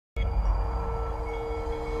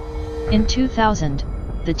In 2000,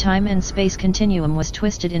 the time and space continuum was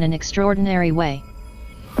twisted in an extraordinary way.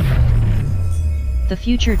 The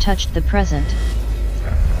future touched the present.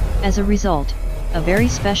 As a result, a very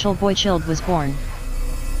special boy child was born.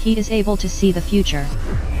 He is able to see the future.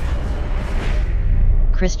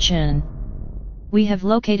 Christian. We have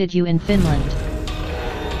located you in Finland.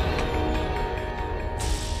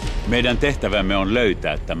 Meidän tehtävämme on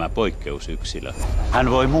löytää tämä poikkeusyksilö.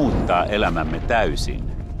 Hän voi muuttaa elämämme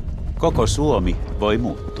täysin. Koko Suomi voi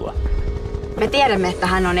muuttua. Me tiedämme, että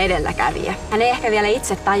hän on edelläkävijä. Hän ei ehkä vielä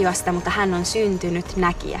itse tajua sitä, mutta hän on syntynyt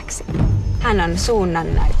näkijäksi. Hän on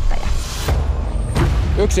suunnannäyttäjä.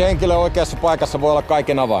 Yksi henkilö oikeassa paikassa voi olla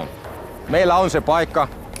kaiken avain. Meillä on se paikka.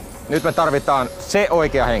 Nyt me tarvitaan se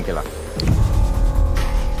oikea henkilö.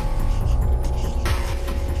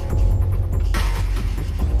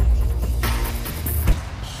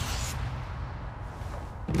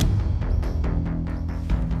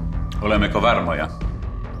 Olemmeko varmoja?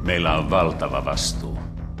 Meillä on valtava vastuu.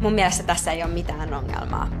 Mun mielestä tässä ei ole mitään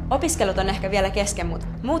ongelmaa. Opiskelut on ehkä vielä kesken, mutta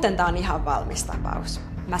muuten tää on ihan valmis tapaus.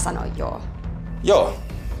 Mä sanon joo. Joo,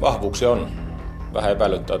 vahvuuksia on. Vähän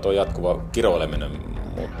epäilyttää tuo jatkuva kiroileminen,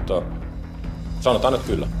 mutta sanotaan nyt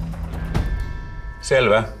kyllä.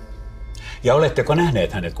 Selvä. Ja oletteko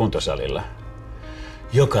nähneet hänet kuntosalilla?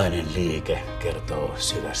 Jokainen liike kertoo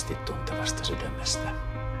syvästi tuntevasta sydämestä.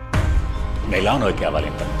 Meillä on oikea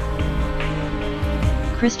valinta.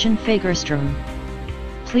 Christian Fagerström.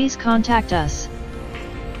 Please contact us.